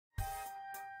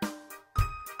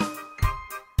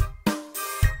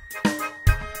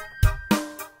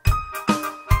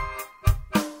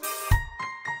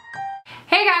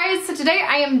today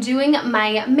I am doing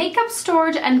my makeup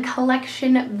storage and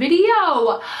collection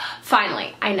video.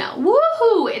 Finally, I know,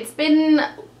 woohoo! It's been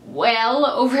well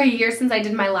over a year since I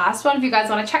did my last one. If you guys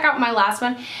want to check out my last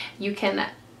one, you can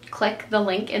click the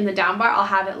link in the down bar. I'll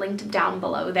have it linked down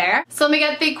below there. So let me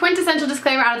get the quintessential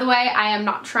disclaimer out of the way. I am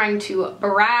not trying to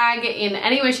brag in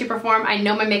any way, shape, or form. I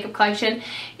know my makeup collection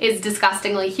is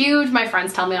disgustingly huge. My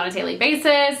friends tell me on a daily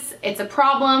basis it's a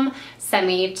problem. Send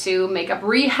me to makeup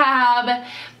rehab.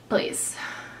 Please.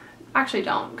 Actually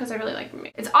don't, because I really like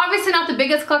makeup. It's obviously not the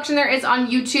biggest collection there is on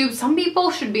YouTube. Some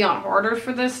people should be on hoarders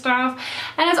for this stuff.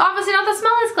 And it's obviously not the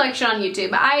smallest collection on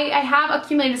YouTube. I have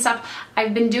accumulated stuff.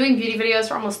 I've been doing beauty videos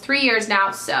for almost 3 years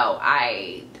now, so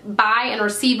I buy and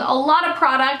receive a lot of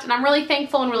product, and I'm really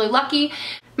thankful and really lucky.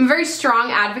 I'm a very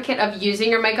strong advocate of using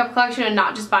your makeup collection and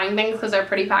not just buying things because they're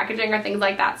pretty packaging or things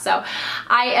like that. So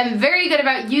I am very good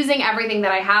about using everything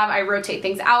that I have. I rotate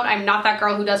things out. I'm not that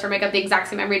girl who does her makeup the exact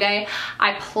same every day.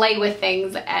 I play with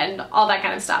things and all that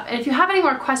kind of stuff. And if you have any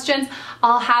more questions,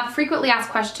 I'll have frequently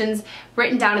asked questions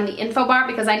written down in the info bar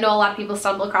because I know a lot of people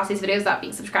stumble across these videos without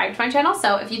being subscribed to my channel.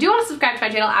 So if you do want to subscribe to my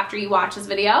channel after you watch this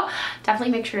video,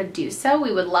 definitely make sure to do so.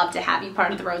 We would love to have you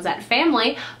part of the Rosette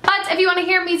family. But if you want to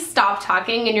hear me stop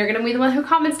talking and you're going to be the one who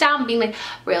comments down being like,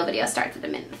 real video starts at a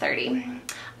minute 30.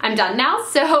 I'm done now,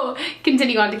 so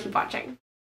continue on to keep watching.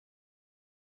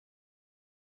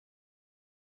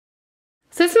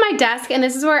 So this is my desk, and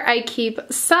this is where I keep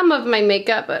some of my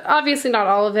makeup, but obviously not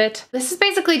all of it. This is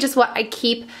basically just what I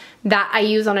keep that I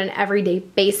use on an everyday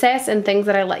basis and things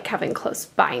that I like having close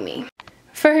by me.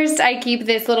 First, I keep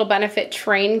this little Benefit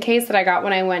train case that I got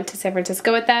when I went to San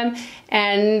Francisco with them,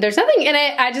 and there's nothing in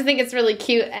it. I just think it's really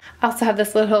cute. I also have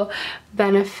this little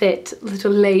Benefit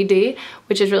little lady,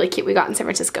 which is really cute. We got in San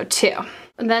Francisco too.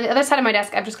 And then the other side of my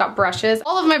desk, I've just got brushes.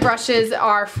 All of my brushes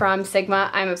are from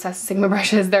Sigma. I'm obsessed with Sigma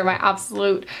brushes. They're my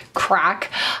absolute crack.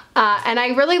 And I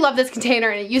really love this container,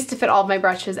 and it used to fit all of my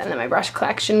brushes, and then my brush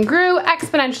collection grew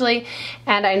exponentially,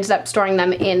 and I ended up storing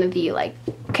them in the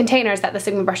containers that the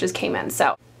Sigma brushes came in.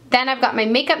 So then I've got my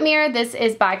makeup mirror. This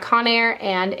is by Conair,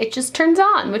 and it just turns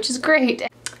on, which is great.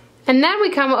 And then we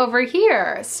come over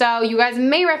here. So you guys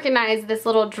may recognize this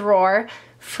little drawer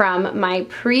from my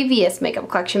previous makeup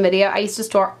collection video. I used to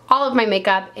store all of my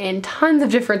makeup in tons of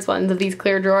different ones of these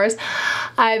clear drawers.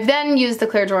 I've then used the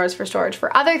clear drawers for storage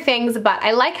for other things, but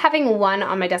I like having one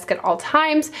on my desk at all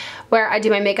times where I do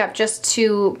my makeup just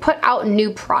to put out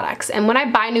new products. And when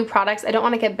I buy new products, I don't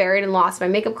want to get buried and lost in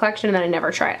my makeup collection and then I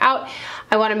never try it out.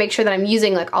 I want to make sure that I'm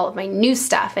using all of my new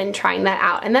stuff and trying that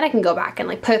out, and then I can go back and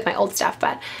play with my old stuff,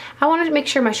 but I wanted to make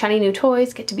sure my shiny new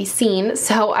toys get to be seen.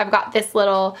 So I've got this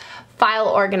little file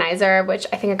organizer, which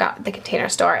I think I got at the Container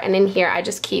Store, and in here I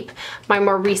just keep my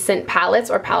more recent palettes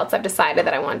or palettes I've decided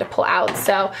that I wanted to pull out.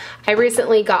 So I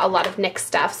recently got a lot of NYX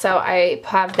stuff, so I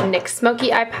have the NYX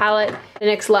Smoky Eye palette, the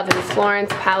NYX Love in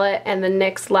Florence palette, and the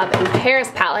NYX Love in Paris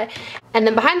palette. And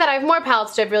then behind that I have more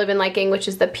palettes that I've really been liking, which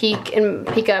is the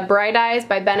Pika Bright Eyes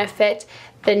by Benefit,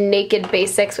 the Naked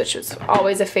Basics, which was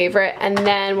always a favorite, and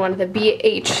then one of the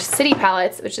BH City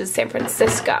palettes, which is San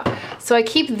Francisco. So I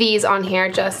keep these on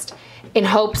here just in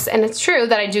hopes, and it's true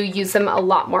that I do use them a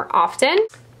lot more often.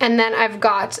 And then I've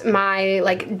got my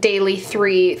daily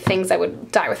 3 things I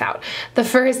would die without. The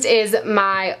first is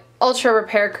my Ultra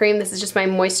Repair Cream. This is just my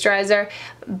moisturizer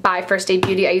by First Aid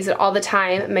Beauty. I use it all the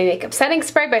time. My makeup setting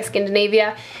spray by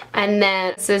Skindinavia. And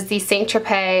then this is the Saint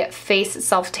Tropez Face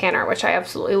Self Tanner, which I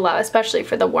absolutely love, especially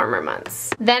for the warmer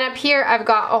months. Then up here I've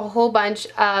got a whole bunch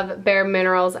of Bare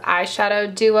Minerals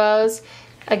eyeshadow duos.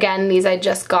 Again, these I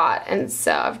just got, and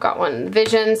so I've got one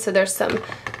Vision, so there's some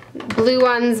blue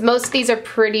ones. Most of these are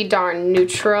pretty darn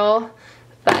neutral,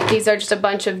 but these are just a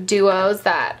bunch of duos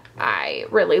that I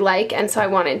really like, and so I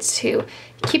wanted to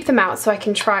keep them out so I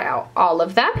can try out all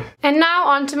of them. And now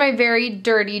onto my very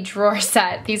dirty drawer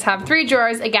set. These have 3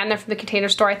 drawers. Again, they're from the Container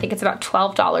Store. I think it's about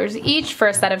 $12 each for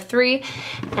a set of 3,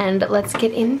 and let's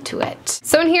get into it.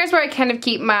 So in here's where I kind of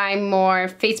keep my more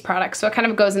face products, so it kind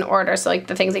of goes in order. So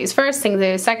the things I use first, things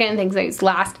I use second, things I use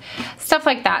last, stuff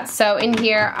like that. So in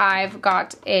here I've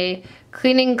got a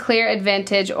Cleaning Clear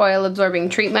Advantage Oil Absorbing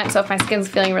Treatment. So if my skin's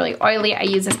feeling really oily, I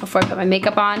use this before I put my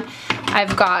makeup on.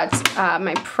 I've got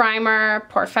my primer,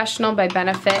 Professional by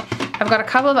Benefit. I've got a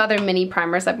couple of other mini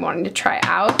primers I'm wanting to try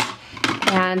out.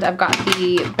 And I've got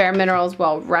the Bare Minerals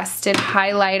Well Rested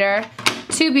highlighter,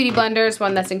 2 beauty blenders,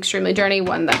 one that's extremely dirty,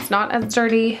 one that's not as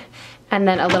dirty, and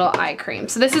then a little eye cream.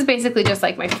 So this is basically just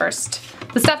my first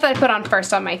the stuff that I put on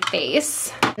first on my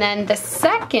face. And then the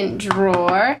second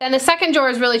drawer. And the second drawer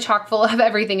is really chock full of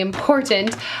everything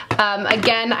important.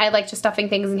 Again, I like just stuffing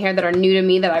things in here that are new to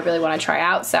me that I really want to try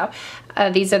out. So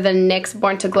these are the NYX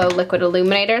Born to Glow Liquid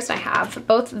Illuminators. I have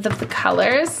both of the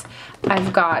colors.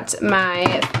 I've got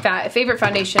my favorite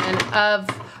foundation of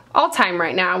all time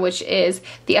right now, which is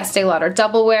the Estee Lauder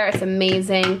Double Wear. It's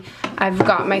amazing. I've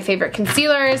got my favorite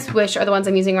concealers, which are the ones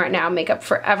I'm using right now, Makeup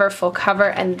Forever Full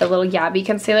Cover and the little Yabby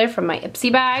concealer from my Ipsy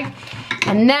bag.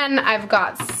 And then I've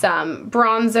got some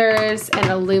bronzers and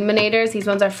illuminators. These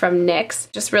ones are from NYX.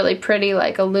 Just really pretty,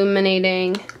 like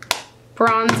illuminating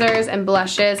bronzers and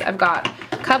blushes. I've got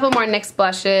a couple more NYX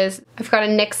blushes. I've got a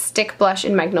NYX stick blush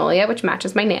in Magnolia, which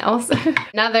matches my nails.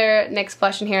 Another NYX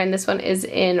blush in here, and this one is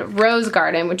in Rose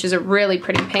Garden, which is a really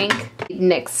pretty pink.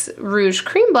 NYX Rouge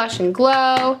Cream Blush in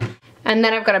Glow. And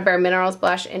then I've got a Bare Minerals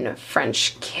blush in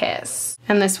French Kiss.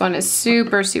 And this one is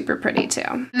super, super pretty too.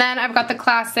 And then I've got the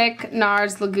classic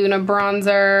NARS Laguna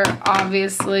bronzer.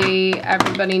 Obviously,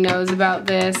 everybody knows about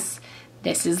this.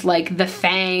 This is like the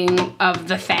thang of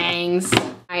the thangs.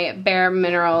 My Bare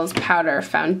Minerals Powder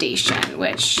Foundation,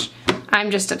 which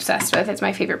I'm just obsessed with. It's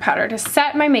my favorite powder to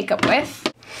set my makeup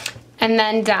with. And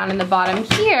then down in the bottom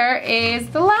here is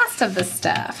the last of the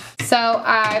stuff. So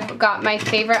I've got my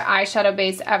favorite eyeshadow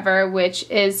base ever, which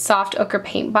is Soft Ochre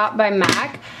Paint Pot by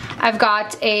MAC. I've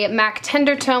got a MAC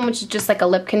Tender Tone, which is just like a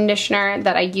lip conditioner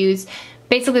that I use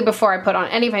basically before I put on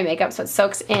any of my makeup, so it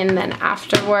soaks in then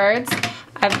afterwards.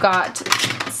 I've got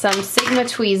some Sigma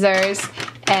tweezers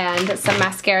and some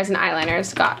mascaras and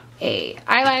eyeliners. Got a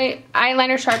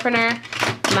eyeliner sharpener,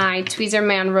 my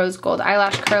Tweezerman Rose Gold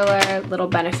Eyelash Curler, little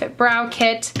Benefit Brow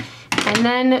Kit, and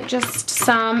then just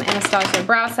some Anastasia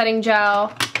Brow Setting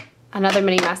Gel, another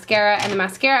mini mascara, and the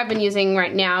mascara I've been using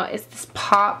right now is this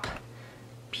Pop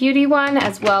Beauty one,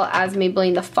 as well as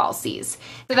Maybelline the Falsies.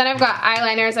 So then I've got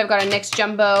eyeliners. I've got a NYX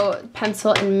Jumbo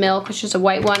Pencil in Milk, which is a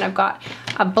white one. I've got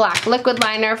a black liquid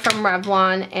liner from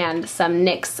Revlon and some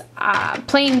NYX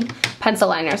plain pencil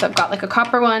liners. I've got like a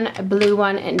copper one, a blue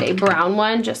one, and a brown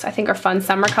one. Just I think are fun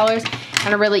summer colors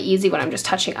and are really easy when I'm just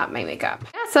touching up my makeup.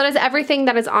 Yeah, so that is everything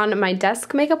that is on my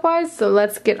desk makeup wise. So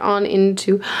let's get on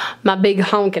into my big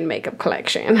honkin' makeup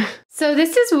collection. So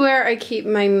this is where I keep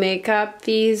my makeup.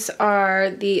 These are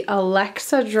the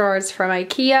Alexa drawers from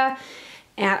Ikea.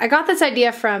 And I got this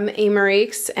idea from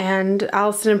Amarique's, and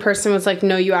Allison in person was like,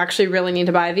 no, you actually really need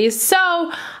to buy these.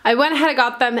 So I went ahead and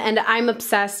got them, and I'm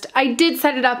obsessed. I did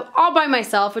set it up all by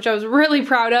myself, which I was really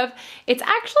proud of. It's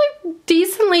actually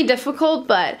decently difficult,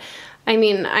 but I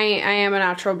mean, I am a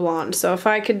natural blonde, so if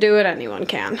I could do it, anyone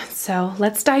can. So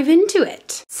let's dive into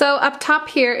it. So up top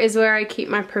here is where I keep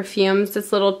my perfumes.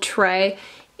 This little tray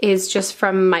is just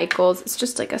from Michael's. It's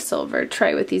just like a silver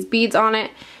tray with these beads on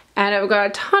it. And I've got a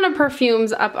ton of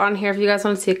perfumes up on here if you guys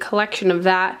want to see a collection of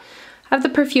that. I have the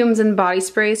perfumes and body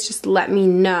sprays, just let me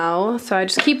know. So I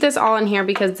just keep this all in here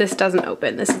because this doesn't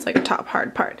open. This is like a top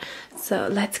hard part. So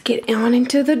let's get on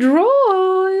into the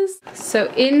drawers. So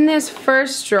in this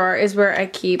first drawer is where I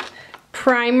keep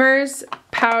primers,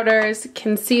 powders,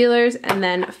 concealers, and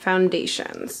then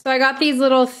foundations. So I got these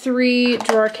little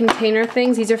 3-drawer container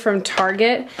things. These are from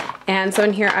Target. And so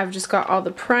in here I've just got all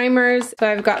the primers.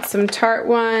 So I've got some Tarte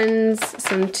ones,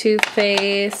 some Too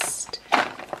Faced,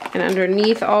 and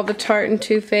underneath all the Tarte and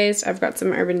Too Faced, I've got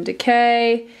some Urban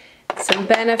Decay, some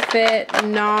Benefit,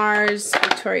 NARS,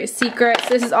 Victoria's Secret. So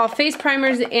this is all face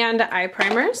primers and eye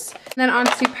primers. And then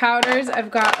onto powders,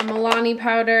 I've got a Milani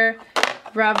powder,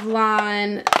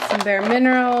 Revlon, some Bare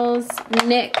Minerals,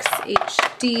 NYX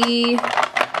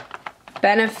HD,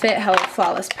 Benefit Hello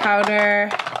Flawless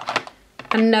powder,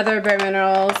 another Bare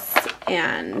Minerals,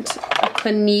 and a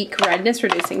Clinique redness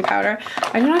reducing powder.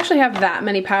 I don't actually have that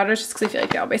many powders just because I feel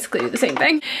like they all basically do the same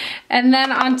thing. And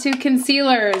then onto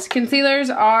concealers. Concealers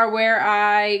are where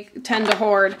I tend to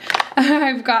hoard.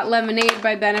 I've got Lemonade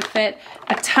by Benefit,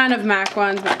 a ton of MAC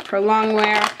ones, MAC Pro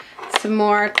Longwear, some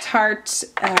more Tarte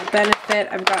Benefit.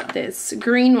 I've got this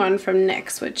green one from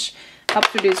NYX, which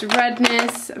helps reduce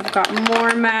redness. I've got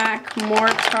more MAC, more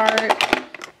Tarte,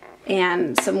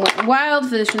 and some Wet Wild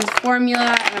Physicians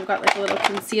Formula, and I've got like a little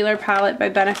concealer palette by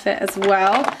Benefit as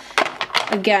well.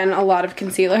 Again, a lot of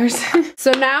concealers.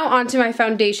 So now onto my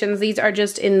foundations. These are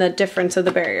just in the difference of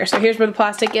the barrier. So here's where the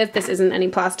plastic is. This isn't any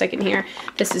plastic in here.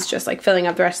 This is just like filling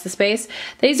up the rest of the space.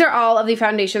 These are all of the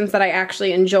foundations that I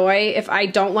actually enjoy. If I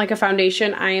don't like a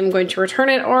foundation, I am going to return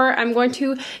it, or I'm going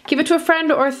to give it to a friend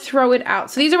or throw it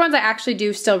out. So these are ones I actually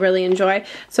do still really enjoy.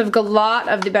 So I've got a lot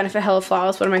of the Benefit Hello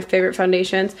Flawless, one of my favorite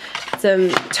foundations. Some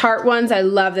Tarte ones. I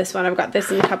love this one. I've got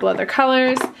this in a couple other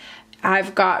colors.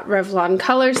 I've got Revlon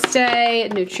Color Stay,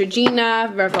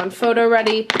 Neutrogena, Revlon Photo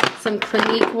Ready, some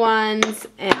Clinique ones,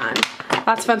 and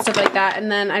lots of fun stuff like that.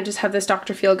 And then I just have this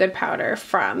Dr. Feelgood powder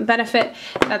from Benefit.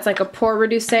 That's like a pore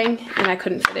reducing, and I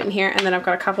couldn't fit it in here. And then I've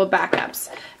got a couple backups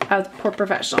of Pore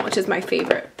Professional, which is my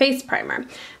favorite face primer.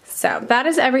 So that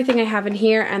is everything I have in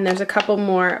here, and there's a couple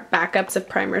more backups of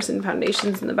primers and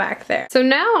foundations in the back there. So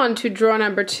now on to drawer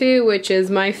number 2, which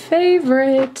is my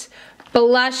favorite,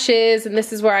 blushes, and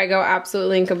this is where I go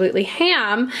absolutely and completely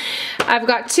ham. I've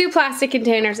got 2 plastic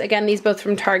containers. Again, these both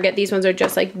from Target. These ones are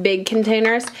just like big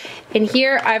containers. In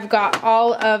here, I've got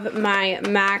all of my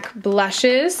MAC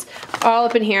blushes. All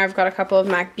up in here, I've got a couple of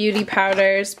MAC beauty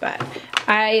powders, but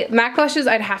MAC blushes,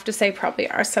 I'd have to say, probably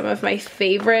are some of my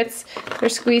favorites. They're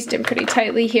squeezed in pretty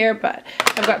tightly here, but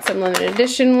I've got some limited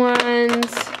edition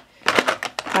ones.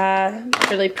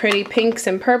 Really pretty pinks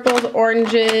and purples,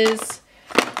 oranges,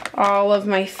 all of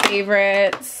my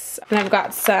favorites. And I've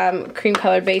got some cream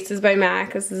colored bases by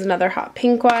MAC. This is another hot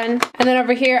pink one. And then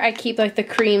over here I keep like the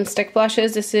cream stick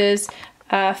blushes. This is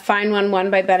Fine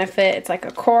 1 by Benefit. It's like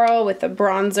a coral with a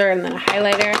bronzer and then a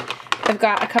highlighter. I've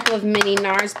got a couple of mini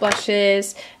NARS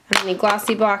blushes, a mini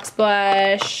Glossy Box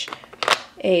blush,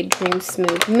 a Dream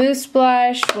Smooth Mousse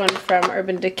blush, one from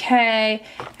Urban Decay,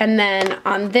 and then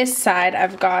on this side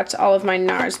I've got all of my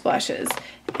NARS blushes,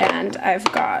 and I've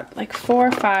got like 4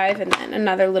 or 5 and then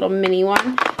another little mini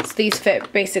one, so these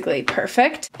fit basically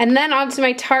perfect. And then onto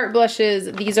my Tarte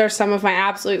blushes. These are some of my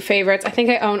absolute favorites. I think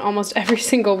I own almost every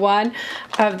single one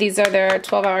of these. Are their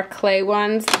 12-hour clay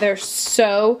ones. They're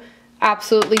so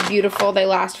absolutely beautiful. They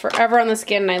last forever on the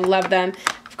skin and I love them.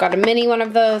 I've got a mini one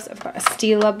of those. I've got a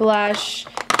Stila blush.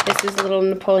 This is a little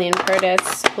Napoleon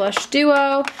Curtis blush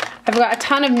duo. I've got a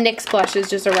ton of NYX blushes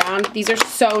just around. These are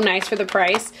so nice for the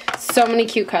price. So many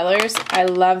cute colors. I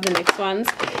love the NYX ones.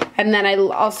 And then I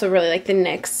also really like the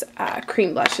NYX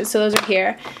cream blushes. So those are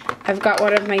here. I've got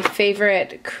one of my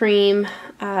favorite cream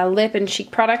lip and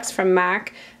cheek products from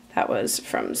MAC. That was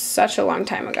from such a long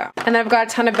time ago. And then I've got a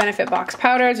ton of Benefit box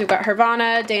powders. We've got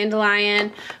Havana,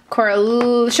 Dandelion,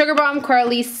 Sugar Bomb,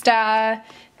 Coralista,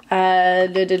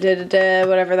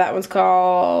 whatever that one's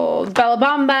called, Bella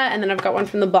Bamba, and then I've got one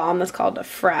from the Balm that's called a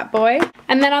Frat Boy.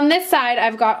 And then on this side,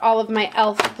 I've got all of my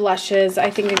e.l.f. blushes. I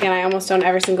think, again, I almost own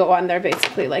every single one. They're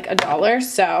basically like $1,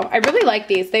 so I really like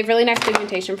these. They have really nice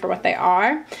pigmentation for what they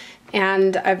are.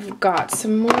 And I've got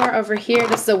some more over here.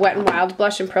 This is a Wet n Wild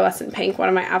blush in Pearlescent Pink, one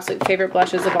of my absolute favorite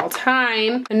blushes of all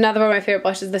time. Another one of my favorite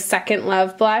blushes, the Second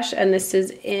Love blush, and this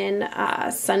is in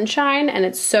Sunshine, and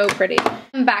it's so pretty.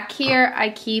 And back here,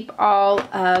 I keep all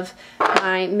of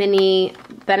my mini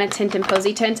Benetint and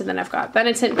Posy Tint, and then I've got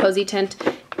Benetint, Posy Tint,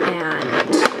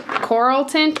 and Coral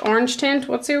Tint, Orange Tint,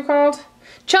 what's it called?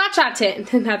 Cha-Cha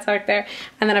Tint, and that's out there.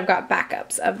 And then I've got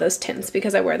backups of those tints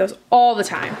because I wear those all the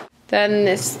time. Then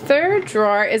this third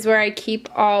drawer is where I keep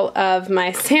all of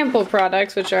my sample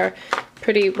products, which are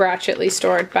pretty ratchetly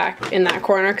stored back in that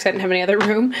corner because I didn't have any other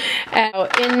room. And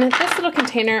in this little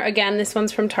container, again, this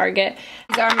one's from Target.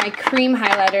 These are my cream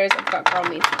highlighters. I've got Girl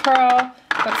Meets Pearl,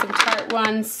 I've got some Tarte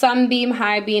ones, Sunbeam,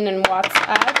 High Beam, and What's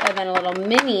Up, and then a little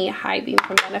mini High Beam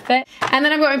from Benefit. And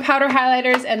then I've got my powder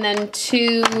highlighters, and then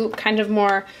 2 kind of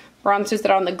more bronzers that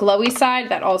are on the glowy side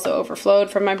that also overflowed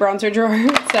from my bronzer drawer.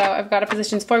 So I've got a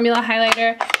Physicians Formula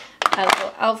highlighter, a little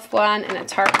e.l.f. one, and a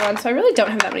Tarte one. So I really don't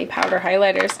have that many powder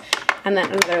highlighters. And then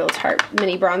another little Tarte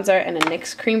mini bronzer and a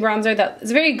NYX cream bronzer that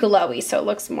is very glowy, so it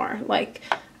looks more like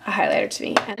a highlighter to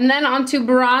me. And then onto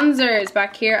bronzers.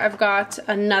 Back here I've got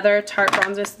another Tarte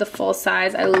bronzer. This is the full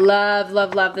size. I love,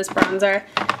 love, love this bronzer.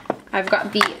 I've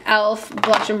got the e.l.f.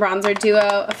 blush and bronzer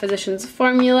duo, a Physicians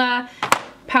Formula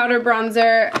powder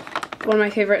bronzer, one of my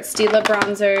favorite Stila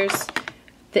bronzers,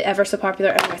 the ever so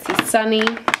popular NYC Sunny,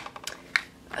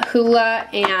 Hoola,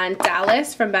 and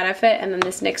Dallas from Benefit, and then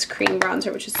this NYX cream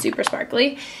bronzer, which is super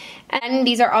sparkly. And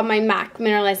these are all my MAC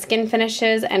mineralized skin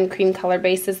finishes and cream color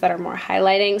bases that are more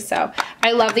highlighting. So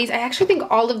I love these. I actually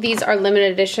think all of these are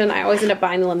limited edition. I always end up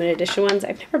buying the limited edition ones.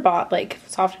 I've never bought like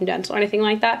Soft and Gentle or anything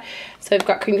like that. So I've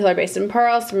got cream color based in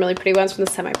pearl, some really pretty ones from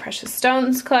the Semi Precious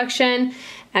Stones collection.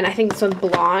 And I think this one's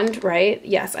blonde, right?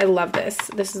 Yes, I love this.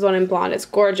 This is one in blonde. It's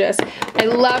gorgeous. I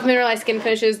love mineralized skin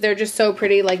finishes. They're just so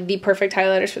pretty, like the perfect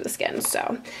highlighters for the skin.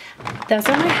 So those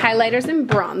are my highlighters and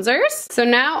bronzers. So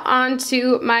now on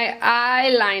to my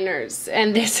eyeliners,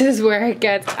 and this is where it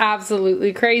gets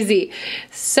absolutely crazy.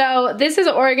 So this is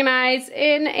organized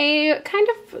in a kind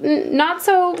of not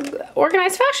so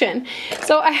organized fashion.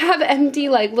 So I have empty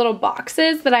like little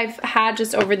boxes that I've had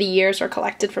just over the years or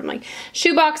collected from like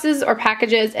shoe boxes or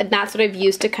packages, and that's what I've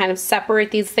used to kind of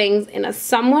separate these things in a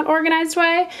somewhat organized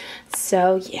way.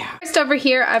 So yeah. First over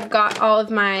here I've got all of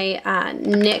my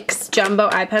NYX Jumbo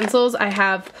eye pencils. I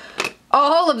have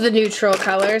all of the neutral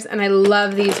colors, and I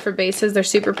love these for bases. They're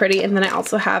super pretty. And then I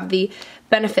also have the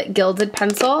Benefit Gilded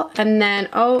pencil. And then,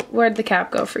 oh, where'd the cap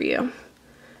go for you?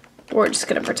 We're just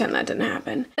gonna pretend that didn't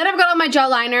happen. Then I've got all my gel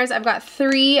liners. I've got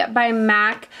 3 by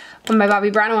MAC, 1 by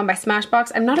Bobbi Brown, and 1 by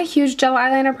Smashbox. I'm not a huge gel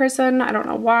eyeliner person. I don't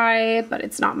know why, but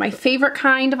it's not my favorite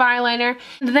kind of eyeliner.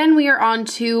 Then we are on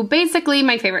to basically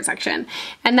my favorite section,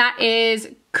 and that is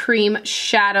cream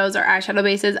shadows or eyeshadow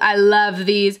bases. I love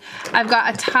these. I've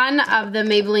got a ton of the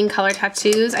Maybelline Color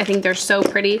Tattoos. I think they're so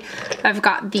pretty. I've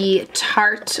got the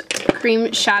Tarte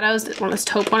cream shadows. This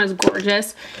taupe one is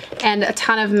gorgeous. And a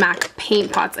ton of MAC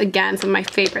paint pots. Again, some of my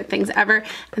favorite things ever.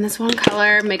 And this one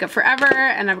color, Makeup Forever.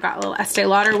 And I've got a little Estee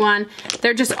Lauder one.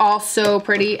 They're just all so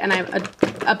pretty, and I'm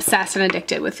obsessed and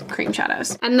addicted with cream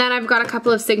shadows. And then I've got a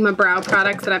couple of Sigma brow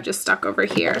products that I've just stuck over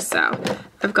here. So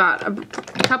I've got a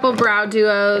couple brow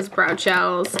duos, brow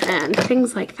gels, and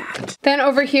things like that. Then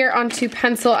over here onto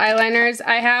pencil eyeliners.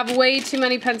 I have way too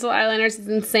many pencil eyeliners, it's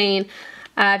insane.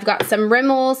 I've got some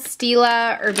Rimmel,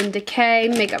 Stila, Urban Decay,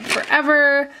 Makeup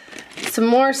Forever, some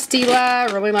more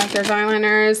Stila, really like those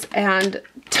eyeliners, and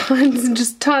tons,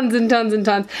 just tons and tons and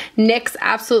tons. NYX,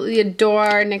 absolutely adore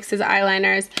NYX's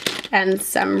eyeliners, and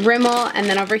some Rimmel. And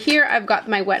then over here I've got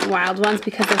my Wet n Wild ones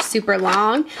because they're super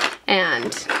long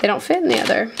and they don't fit in the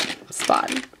other spot.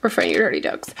 Refrain your dirty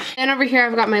jokes. And over here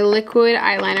I've got my liquid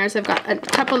eyeliners. I've got a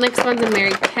couple NYX ones, a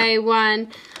Mary Kay one,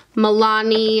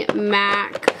 Milani,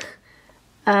 MAC,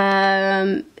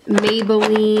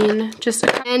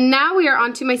 Maybelline, and now we are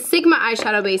on to my Sigma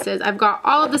eyeshadow bases. I've got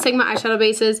all of the Sigma eyeshadow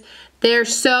bases. They're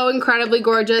so incredibly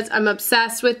gorgeous. I'm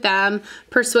obsessed with them.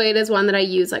 Persuade is one that I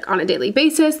use like on a daily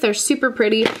basis. They're super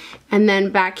pretty. And then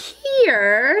back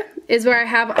here is where I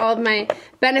have all of my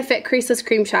Benefit Creaseless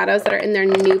Cream Shadows that are in their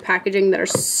new packaging that are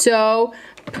so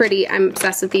pretty. I'm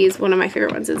obsessed with these. One of my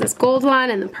favorite ones is this gold one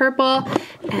and the purple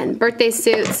and Birthday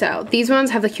Suit. So these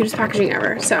ones have the cutest packaging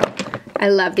ever. So I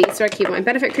love these. So I keep my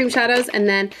Benefit Cream Shadows, and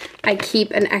then I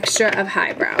keep an extra of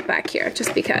Highbrow back here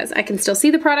just because I can still see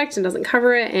the product and doesn't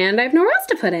cover it, and I have nowhere else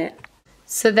to put it.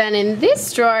 So then in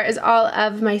this drawer is all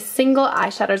of my single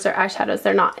eyeshadows or eyeshadows.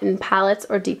 They're not in palettes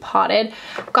or depotted.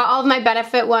 I've got all of my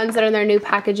Benefit ones that are in their new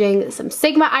packaging, some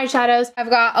Sigma eyeshadows.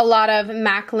 I've got a lot of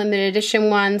MAC limited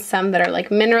edition ones, some that are like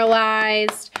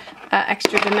mineralized,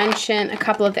 Extra Dimension, a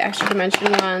couple of the Extra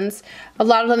Dimension ones, a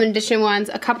lot of limited edition ones,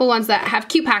 a couple ones that have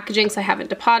cute packaging so I haven't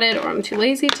depotted or I'm too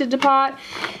lazy to depot.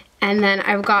 And then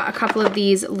I've got a couple of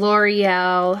these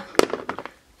L'Oreal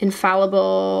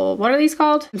Infallible, what are these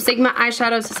called? Sigma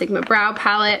eyeshadows, a Sigma brow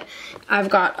palette. I've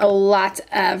got a lot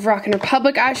of Rock &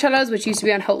 Republic eyeshadows, which used to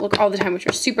be on HauteLook all the time, which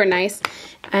are super nice.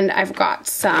 And I've got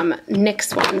some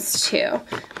NYX ones too,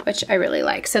 which I really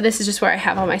like. So this is just where I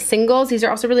have all my singles. These are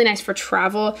also really nice for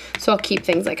travel, so I'll keep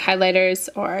things like highlighters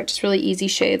or just really easy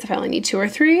shades if I only need 2 or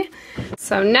 3.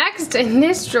 So next in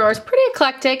this drawer is pretty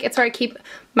eclectic. It's where I keep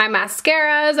my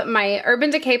mascaras, my Urban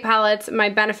Decay palettes, my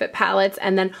Benefit palettes,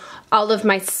 and then all of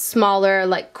my smaller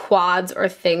like quads or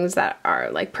things that are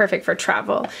like perfect for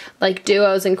travel, like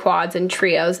duos and quads and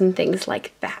trios and things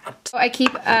like that. So I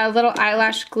keep a little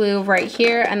eyelash glue right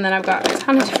here, and then I've got a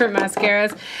ton of different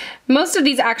mascaras. Most of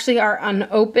these actually are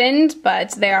unopened,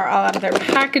 but they are all out of their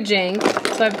packaging.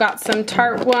 So I've got some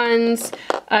Tarte ones,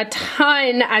 a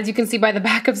ton, as you can see by the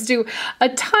backups too, a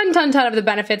ton of the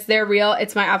Benefits. They're real.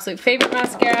 It's my absolute favorite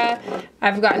mascara.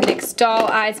 I've got NYX Doll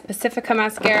Eyes Pacifica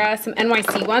mascara, some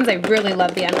NYC ones. I really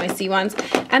love the NYC ones.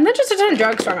 And then just a ton of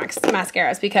drugstore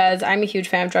mascaras because I'm a huge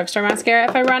fan of drugstore mascara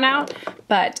if I run out,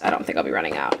 but I don't think I'll be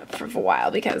running out for a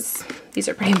while because these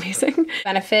are pretty amazing.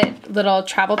 Benefit little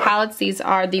travel palettes. These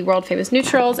are the World Famous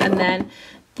Neutrals and then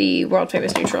the World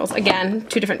Famous Neutrals. Again,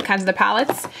 2 different kinds of the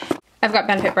palettes. I've got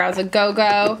Benefit Brows A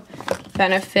Go-Go,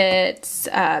 Benefit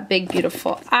Big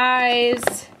Beautiful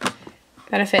Eyes,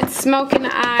 Benefit Smokin'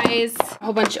 Eyes, a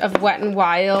whole bunch of Wet n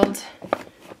Wild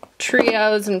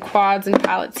trios and quads and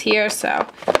palettes here, so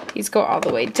these go all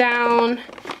the way down.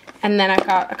 And then I've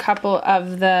got a couple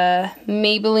of the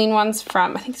Maybelline ones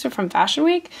from, I think these are from Fashion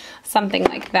Week, something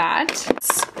like that.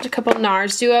 A couple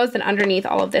NARS duos, and underneath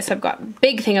all of this I've got a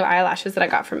big thing of eyelashes that I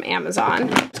got from Amazon.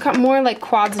 It's got more like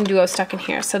quads and duos stuck in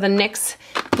here. So the NYX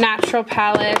Natural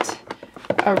palette,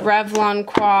 a Revlon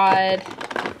quad,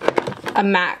 a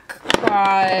MAC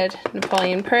Quad,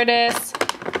 Napoleon Purtis,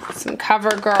 some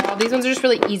CoverGirl. These ones are just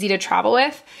really easy to travel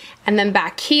with. And then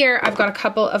back here, I've got a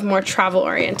couple of more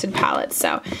travel-oriented palettes.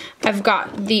 So I've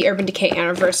got the Urban Decay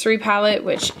Anniversary palette,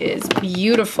 which is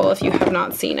beautiful if you have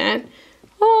not seen it.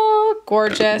 Oh,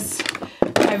 gorgeous.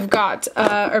 I've got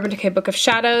Urban Decay Book of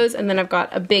Shadows, and then I've got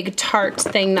a big Tarte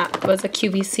thing that was a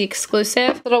QVC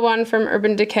exclusive. Little one from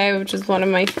Urban Decay, which is one of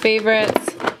my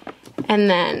favorites. And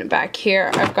then back here,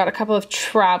 I've got a couple of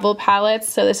travel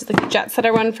palettes. So this is like the Jet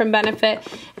Setter one from Benefit,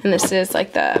 and this is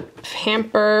like the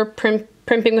Pamper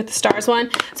Primping with the Stars one.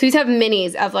 So these have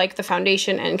minis of like the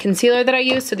foundation and concealer that I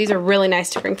use. So these are really nice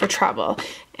to bring for travel.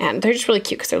 And they're just really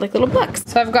cute because they're like little books.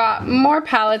 So I've got more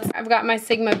palettes. I've got my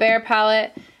Sigma Bear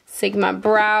palette, Sigma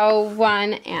Brow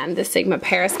one, and the Sigma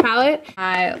Paris palette.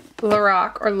 My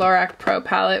Lorac Pro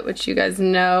palette, which you guys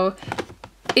know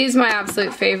is my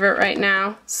absolute favorite right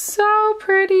now. So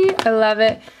pretty, I love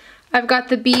it. I've got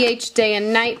the BH Day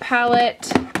and Night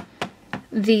palette,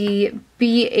 the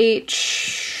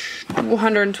BH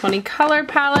 120 color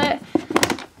palette,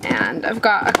 and I've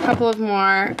got a couple of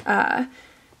more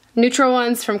neutral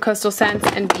ones from Coastal Scents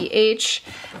and BH.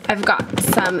 I've got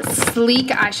some sleek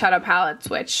eyeshadow palettes,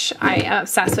 which I am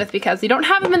obsessed with because we don't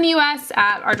have them in the US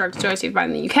at our drugstores, so you can buy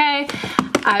them in the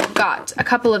UK. I've got a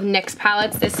couple of NYX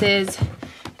palettes. This is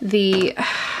the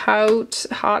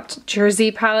Hot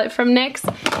Jersey palette from NYX,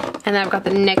 and then I've got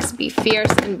the NYX Be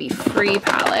Fierce and Be Free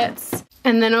palettes.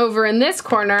 And then over in this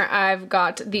corner, I've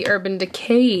got the Urban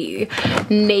Decay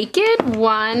Naked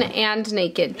 1 and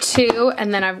Naked 2.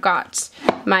 And then I've got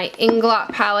my Inglot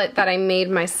palette that I made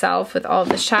myself with all of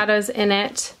the shadows in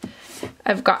it.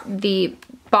 I've got the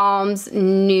Balms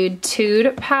Nude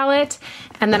Tude palette.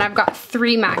 And then I've got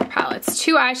 3 MAC palettes,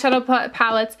 2 eyeshadow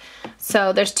palettes.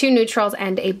 So there's 2 neutrals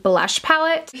and a blush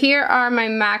palette. Here are my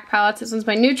MAC palettes. This one's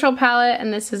my neutral palette,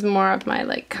 and this is more of my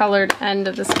like colored end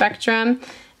of the spectrum.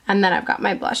 And then I've got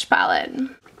my blush palette.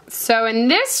 So in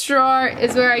this drawer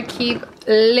is where I keep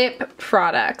lip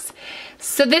products.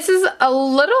 So this is a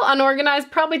little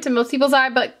unorganized probably to most people's eye,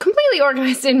 but completely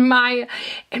organized in my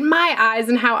eyes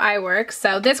and how I work.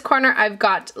 So this corner I've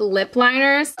got lip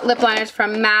liners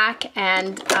from MAC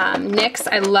and NYX.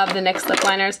 I love the NYX lip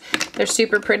liners. They're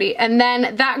super pretty. And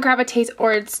then that gravitates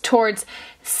towards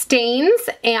stains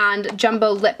and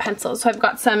jumbo lip pencils. So I've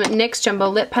got some NYX jumbo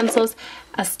lip pencils,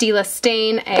 a Stila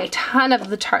stain, a ton of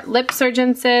the Tarte Lip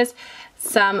Surgences,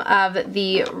 some of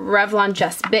the Revlon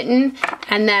Just Bitten,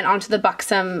 and then onto the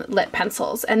Buxom lip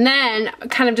pencils. And then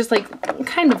kind of just like,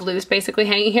 kind of loose basically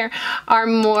hanging here are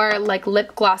more like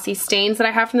lip glossy stains that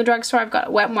I have from the drugstore. I've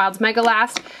got Wet n Wild's Mega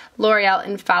Last, L'Oreal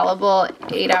Infallible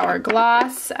 8-Hour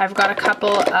Gloss. I've got a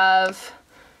couple of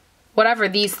whatever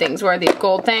these things were, these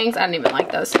gold things. I don't even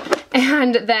like those.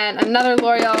 And then another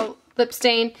L'Oreal lip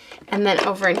stain. And then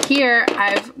over in here,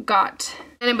 I've got,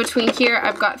 and in between here,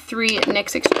 I've got 3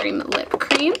 NYX Extreme Lip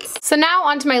Creams. So now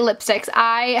onto my lipsticks.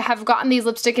 I have gotten these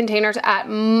lipstick containers at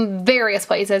various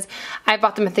places. I've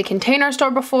bought them at the Container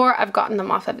Store before. I've gotten them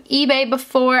off of eBay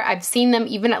before. I've seen them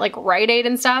even at like Rite Aid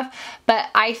and stuff. But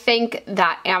I think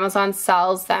that Amazon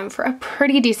sells them for a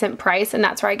pretty decent price, and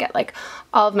that's where I get like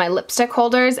all of my lipstick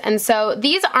holders. And so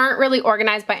these aren't really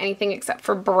organized by anything except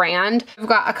for brand. I've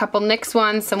got a couple NYX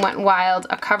ones, some Wet n Wild,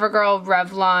 a CoverGirl,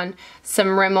 Revlon, some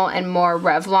Rimmel, and more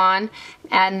Revlon.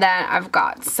 And then I've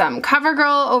got some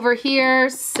CoverGirl over here,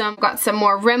 got some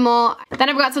more Rimmel. Then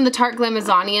I've got some of the Tarte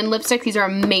Glamazonian lipstick. These are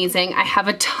amazing. I have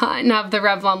a ton of the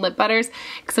Revlon lip butters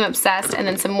because I'm obsessed. And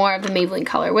then some more of the Maybelline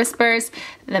Color Whispers,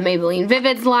 the Maybelline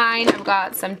Vivids line. I've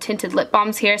got some tinted lip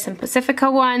balms here, some Pacifica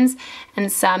ones,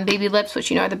 and some Baby Lips, which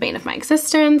you know are the bane of my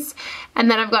existence. And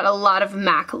then I've got a lot of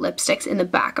MAC lipsticks in the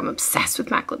back. I'm obsessed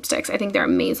with MAC lipsticks. I think they're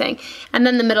amazing. And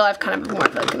then in the middle, I've kind of more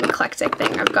of like an eclectic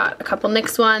thing. I've got a couple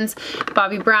NYX ones,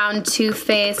 Bobbi Brown, Too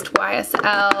Faced,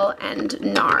 YSL, and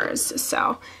NARS.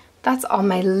 So that's all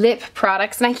my lip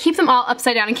products, and I keep them all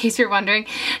upside down in case you're wondering,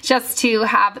 just to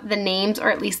have the names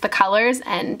or at least the colors,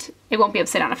 and it won't be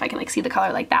upside down if I can like see the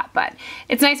color like that, but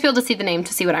it's nice to be able to see the name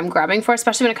to see what I'm grabbing for,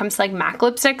 especially when it comes to like MAC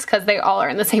lipsticks because they all are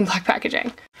in the same black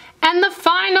packaging. And the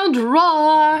final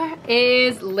drawer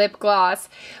is lip gloss,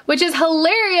 which is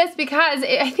hilarious because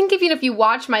I think even if you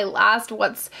watch my last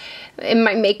What's in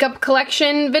My Makeup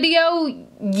Collection video,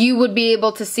 you would be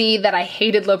able to see that I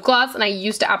hated lip gloss, and I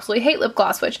used to absolutely hate lip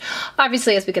gloss, which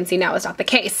obviously, as we can see now, is not the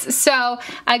case. So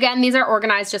again, these are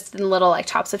organized just in little like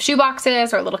tops of shoe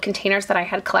boxes or little containers that I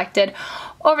had collected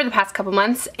over the past couple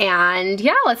months, and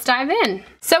yeah, let's dive in.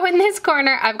 So in this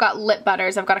corner, I've got lip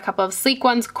butters. I've got a couple of Sleek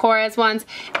ones, Korres ones,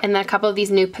 and and then a couple of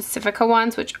these new Pacifica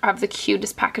ones, which have the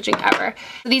cutest packaging ever.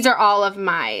 So these are all of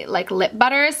my like lip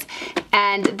butters,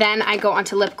 and then I go on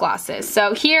to lip glosses.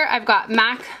 So here I've got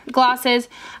MAC glosses,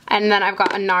 and then I've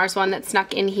got a NARS one that's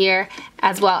snuck in here,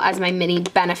 as well as my mini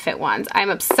Benefit ones. I'm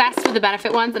obsessed with the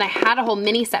Benefit ones, and I had a whole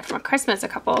mini set from Christmas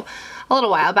a little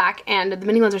while back, and the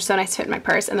mini ones are so nice to fit in my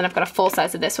purse. And then I've got a full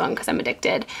size of this one because I'm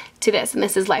addicted to this, and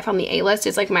this is Life on the A-List.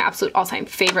 It's like my absolute all-time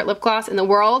favorite lip gloss in the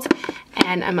world,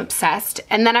 and I'm obsessed.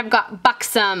 And then I've got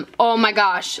Buxom. Oh my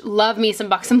gosh, love me some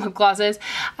Buxom lip glosses.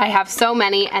 I have so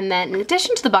many, and then in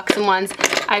addition to the Buxom ones,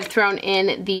 I've thrown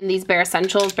in these Bare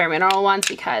Essentials, Bare Mineral ones,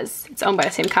 because it's owned by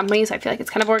the same company, so I feel like it's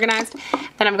kind of organized.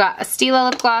 Then I've got a Stila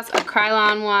lip gloss, a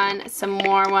Krylon one, some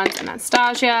more ones, and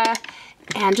Anastasia,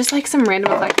 and just like some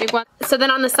random eclectic ones. So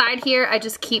then on the side here, I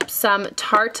just keep some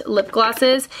Tarte lip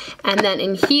glosses, and then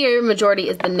in here, majority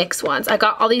is the NYX ones. I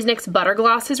got all these NYX butter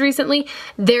glosses recently.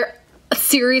 They're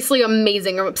seriously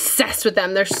amazing. I'm obsessed with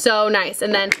them. They're so nice.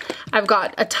 And then I've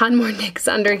got a ton more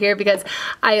NYX under here because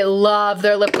I love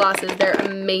their lip glosses. They're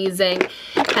amazing.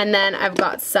 And then I've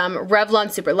got some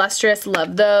Revlon Super Lustrous.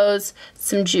 Love those.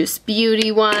 Some Juice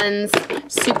Beauty ones.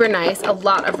 Super nice. A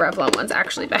lot of Revlon ones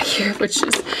actually back here, which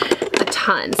is a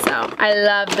ton. So I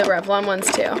love the Revlon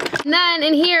ones too. And then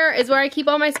in here is where I keep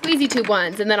all my squeezy tube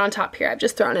ones. And then on top here, I've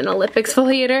just thrown in a lip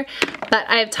exfoliator. But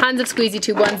I have tons of squeezy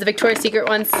tube ones. The Victoria's Secret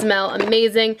ones smell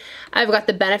amazing. I've got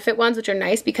the Benefit ones, which are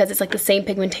nice because it's like the same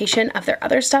pigmentation of their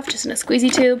other stuff, just in a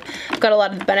squeezy tube. I've got a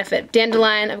lot of the Benefit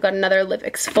Dandelion. I've got another lip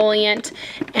exfoliant,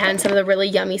 and some of the really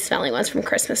yummy smelling ones from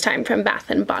Christmas time from Bath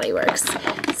and Body Works.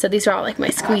 So these are all like my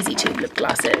squeezy tube lip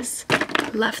glosses.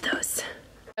 Love those.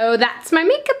 So that's my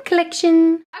makeup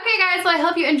collection. Okay guys, so I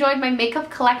hope you enjoyed my makeup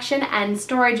collection and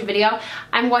storage video.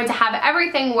 I'm going to have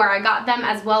everything where I got them,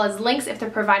 as well as links if they're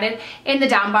provided in the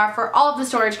down bar for all of the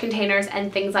storage containers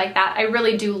and things like that. I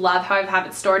really do love how I have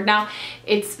it stored now.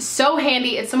 It's so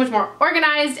handy, it's so much more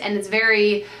organized, and it's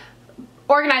very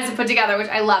organized and put together, which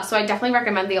I love. So I definitely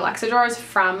recommend the Alexa drawers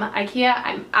from Ikea.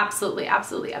 I'm absolutely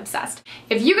obsessed.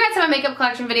 If you guys have a makeup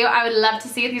collection video, I would love to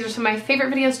see it. These are some of my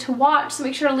favorite videos to watch, so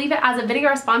make sure to leave it as a video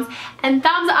response and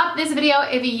thumbs up this video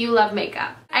if you love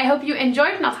makeup. I hope you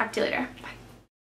enjoyed, and I'll talk to you later.